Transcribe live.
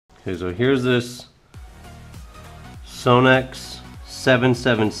Okay, so here's this Sonnax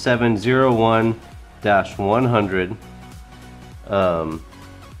 77701-100. I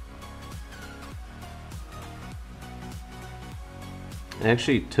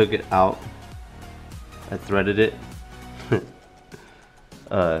actually took it out. I threaded it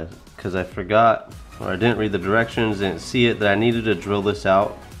because I forgot, or I didn't read the directions, didn't see it, that I needed to drill this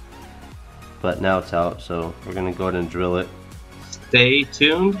out. But now it's out, so we're gonna go ahead and drill it. Stay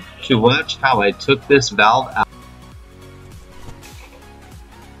tuned to watch how I took this valve out.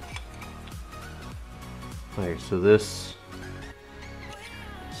 Okay, so this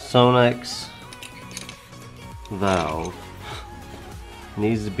Sonnax valve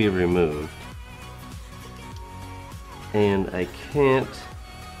needs to be removed, and I can't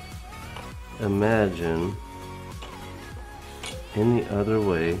imagine any other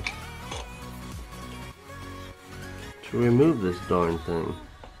way to remove this darn thing.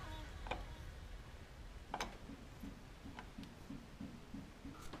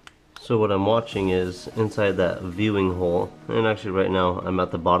 So what I'm watching is inside that viewing hole, and actually right now I'm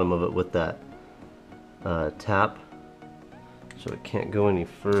at the bottom of it with that tap, so it can't go any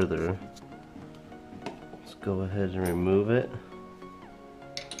further. Let's go ahead and remove it.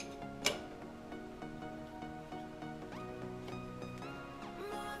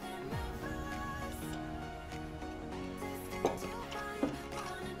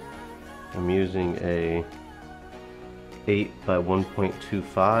 I'm using a 8 by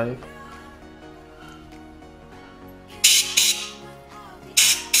 1.25.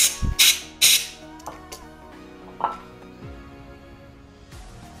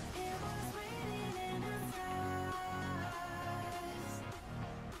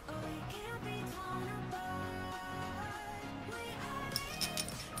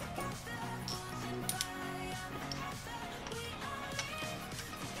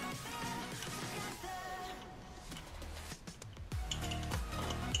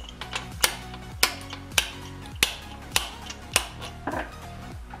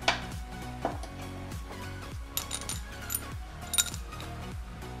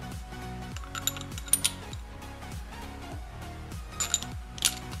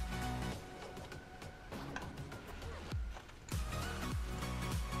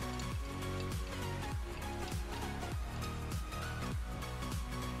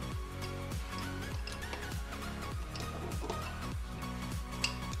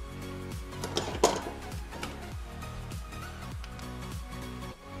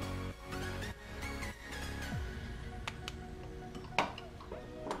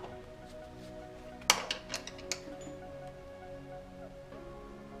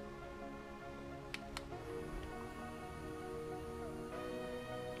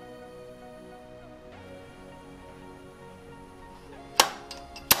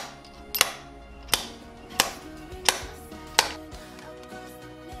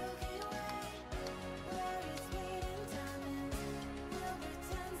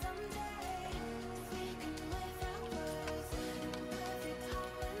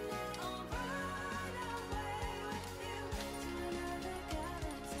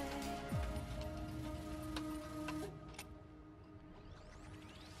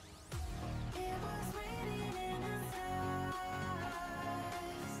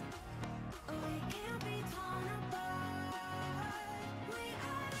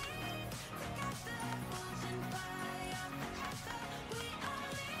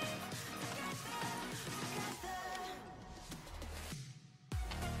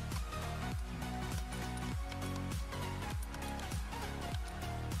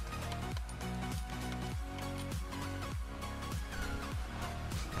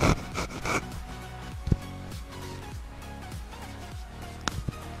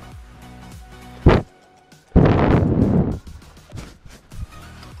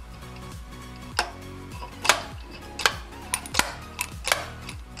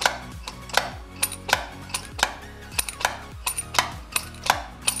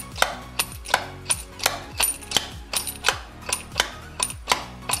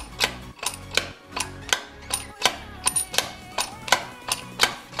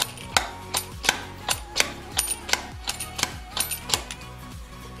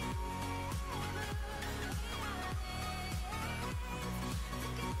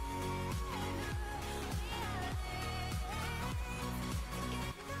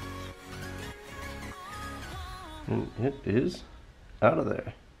 And it is out of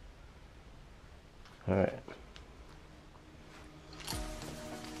there. All right.